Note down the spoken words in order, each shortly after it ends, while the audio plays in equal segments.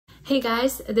Hey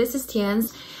guys, this is Tian,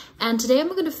 and today I'm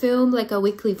going to film like a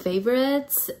weekly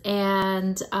favorites,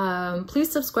 and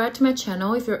please subscribe to my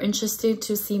channel if you're interested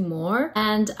to see more.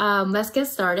 And let's get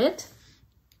started.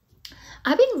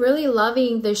 I've been really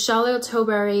loving the Charlotte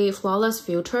Tilbury Flawless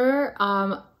Filter.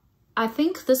 I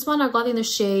think this one I got in the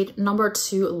shade number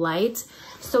 2 light.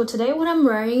 So today what I'm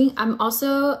wearing, I'm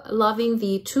also loving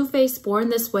the Too Faced Born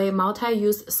This Way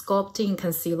multi-use sculpting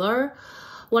concealer.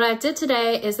 What I did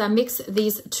today is I mixed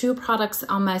these two products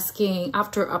on my skin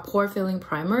after a pore filling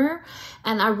primer,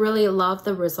 and I really love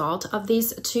the result of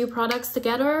these two products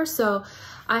together. So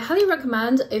I highly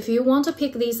recommend if you want to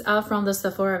pick these up from the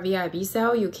Sephora VIB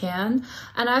sale, you can.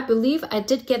 And I believe I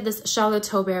did get this Charlotte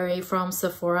Tilbury from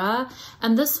Sephora,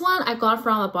 and this one I got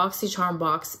from a BoxyCharm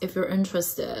box if you're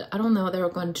interested. I don't know if they're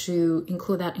going to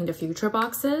include that in the future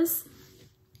boxes.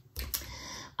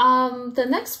 The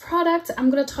next product I'm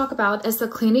going to talk about is the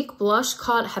Clinique blush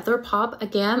called Heather Pop.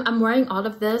 Again, I'm wearing all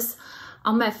of this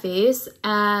on my face,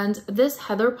 and this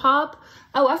Heather Pop,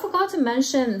 oh, I forgot to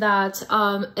mention that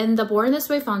in the Born This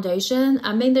Way foundation,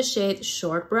 I'm in the shade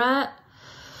Shortbread.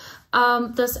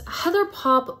 This Heather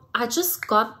Pop, I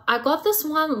got this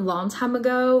one a long time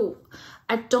ago.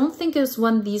 I don't think it's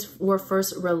when these were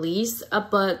first released,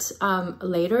 but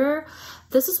later.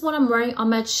 This is what I'm wearing on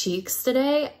my cheeks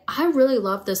today. I really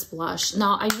love this blush.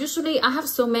 Now, I have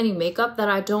so many makeup that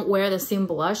I don't wear the same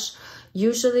blush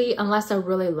usually unless I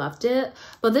really loved it.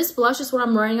 But this blush is what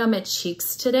I'm wearing on my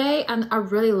cheeks today, and I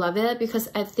really love it because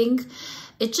I think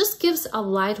it just gives a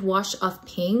light wash of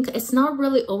pink. It's not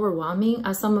really overwhelming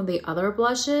as some of the other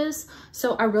blushes,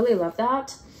 so I really love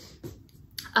that.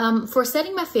 For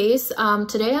setting my face,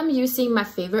 today I'm using my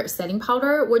favorite setting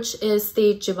powder, which is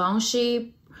the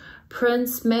Givenchy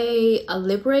Prisme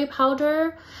Libre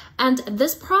powder. And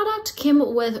this product came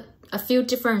with a few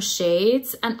different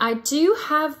shades, and I do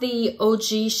have the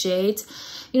OG shades.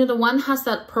 You know, the one has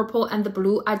that purple and the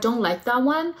blue. I don't like that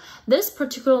one. This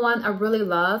particular one I really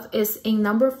love is in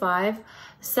number 5,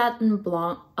 Satin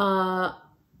Blanc.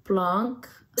 Blanc.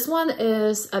 This one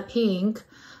is a pink,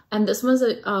 and this one's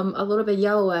a little bit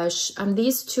yellowish, and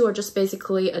these two are just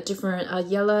basically a different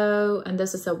yellow, and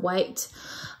this is a white.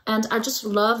 And I just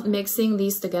love mixing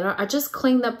these together. I just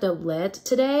cleaned up the lid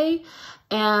today,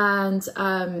 and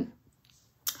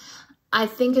I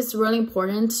think it's really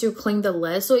important to clean the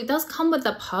lid. So it does come with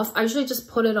a puff. I usually just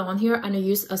put it on here and I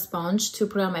use a sponge to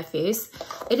put it on my face.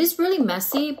 It is really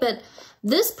messy, but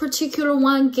this particular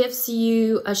one gives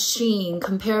you a sheen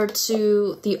compared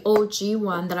to the OG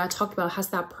one that I talked about, has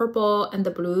that purple and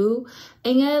the blue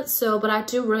in it. So, but I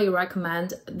do really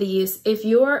recommend these. If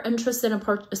you're interested in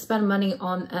spend money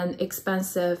on an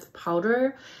expensive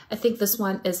powder, I think this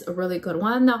one is a really good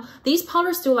one. Now, these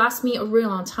powders do last me a really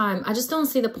long time. I just don't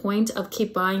see the point of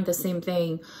keep buying the same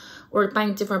thing or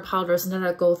buying different powders and then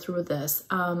I go through this.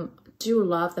 Do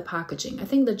love the packaging. I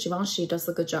think the Givenchy does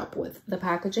a good job with the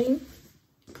packaging.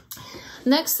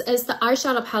 Next is the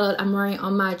eyeshadow palette I'm wearing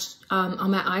on my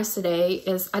eyes today.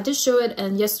 I did show it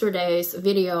in yesterday's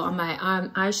video on my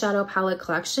eyeshadow palette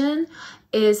collection.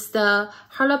 Is the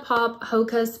Colourpop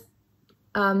Hocus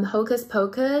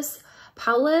Pocus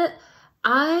palette.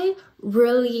 I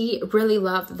really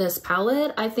love this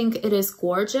palette. I think it is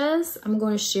gorgeous. I'm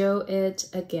going to show it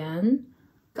again.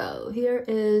 So here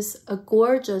is a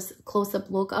gorgeous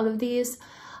close-up look out of these.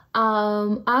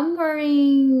 I'm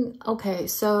wearing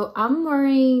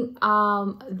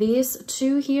these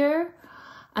two here,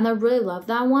 and I really love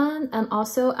that one. And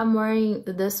also I'm wearing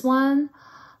this one.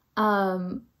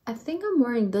 I think I'm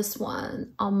wearing this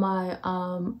one on my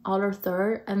outer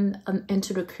third and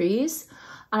into the crease,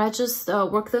 and I just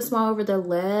work this one over the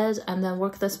lid and then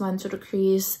work this one into the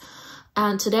crease.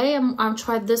 And today I'm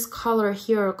trying this color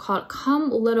here called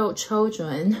Come Little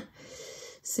Children.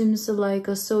 Seems like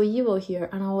so evil here,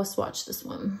 and I will swatch this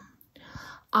one.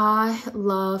 I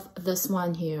love this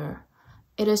one here.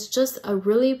 It is just a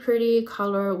really pretty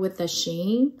color with a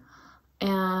sheen,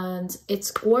 and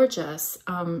it's gorgeous.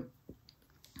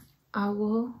 I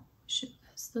will show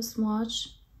the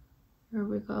swatch. Here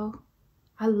we go.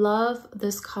 I love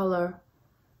this color.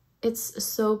 It's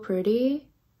so pretty,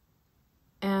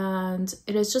 and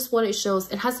it is just what it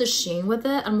shows. It has a sheen with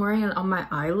it. I'm wearing it on my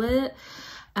eyelid,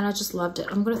 and I just loved it.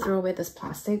 I'm gonna throw away this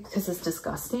plastic because it's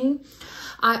disgusting.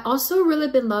 I also really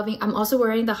been loving, I'm also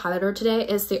wearing the highlighter today.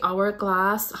 It's the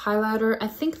Hourglass highlighter. I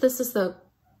think this is the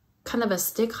kind of a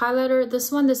stick highlighter.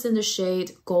 This one is in the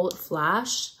shade Gold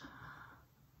Flash.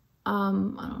 I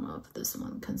don't know if this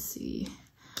one can see.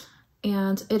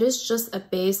 And it is just a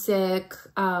basic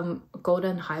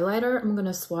golden highlighter. I'm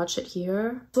gonna swatch it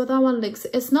here. So that one looks,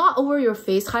 it's not over your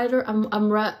face highlighter.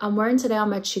 I'm wearing today on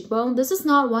my cheekbone. This is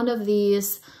not one of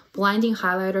these blinding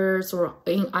highlighters or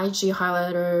in IG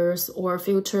highlighters or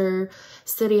filter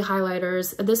city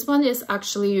highlighters. This one is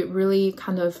actually really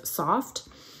kind of soft.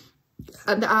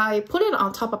 And I put it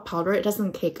on top of powder. It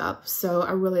doesn't cake up, so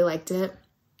I really liked it.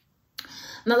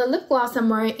 Now the lip gloss I'm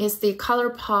wearing is the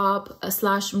Colourpop X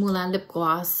Mulan lip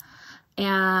gloss,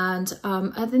 and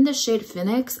I think the shade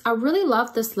Phoenix. I really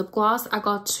love this lip gloss. I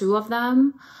got 2 of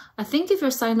them. I think if you're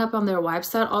signed up on their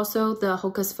website, also the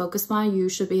Hocus Focus one, you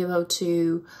should be able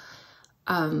to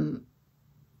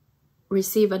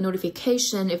receive a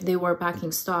notification if they were back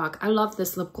in stock. I love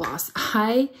this lip gloss.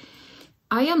 I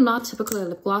am not typically a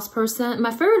lip gloss person. My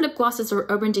favorite lip gloss is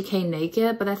Urban Decay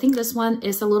Naked, but I think this one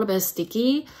is a little bit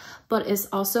sticky, but it's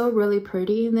also really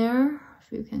pretty in there.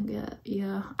 If you can get,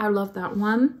 yeah, I love that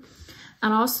one.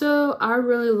 And also, I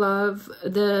really love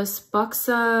this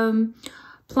Buxom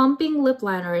Plumping lip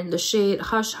liner in the shade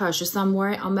Hush Hush. So I'm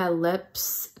wearing on my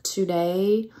lips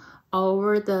today, all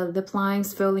over the lip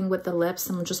lines, filling with the lips.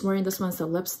 I'm just wearing this one as a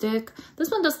lipstick. This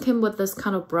one does come with this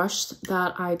kind of brush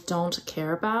that I don't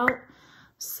care about.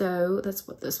 So that's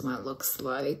what this one looks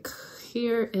like.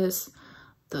 Here is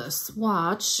the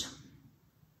swatch.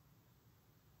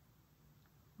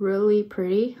 Really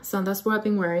pretty. So that's what I've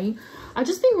been wearing. I've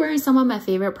just been wearing some of my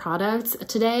favorite products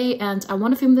today, and I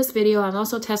want to film this video and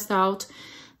also test out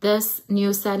this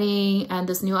new setting and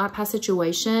this new iPad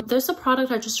situation. There's a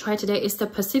product I just tried today. It's the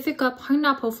Pacifica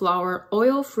Pineapple Flower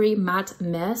Oil-Free Matte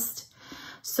Mist.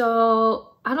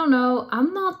 So I don't know,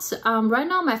 I'm not right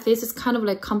now my face is kind of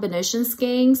like combination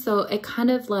skin, so it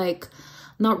kind of like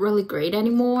not really great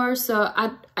anymore. So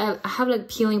I have like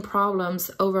peeling problems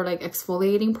over like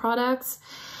exfoliating products.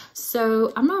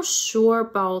 So I'm not sure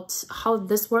about how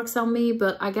this works on me,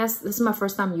 but I guess this is my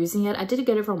first time using it. I did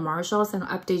get it from Marshall's, and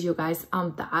I'll update you guys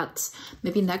on that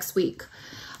maybe next week.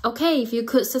 Okay, if you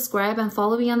could subscribe and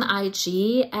follow me on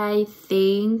IG, I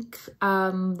think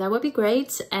that would be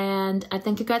great. And I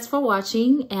thank you guys for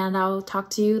watching, and I'll talk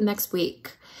to you next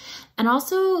week. And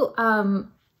also,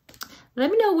 let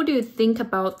me know what do you think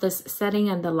about this setting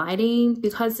and the lighting,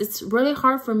 because it's really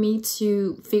hard for me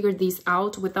to figure these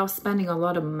out without spending a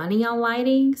lot of money on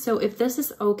lighting. So if this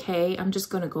is okay, I'm just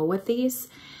gonna go with these.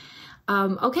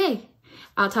 Okay,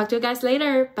 I'll talk to you guys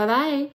later. Bye bye.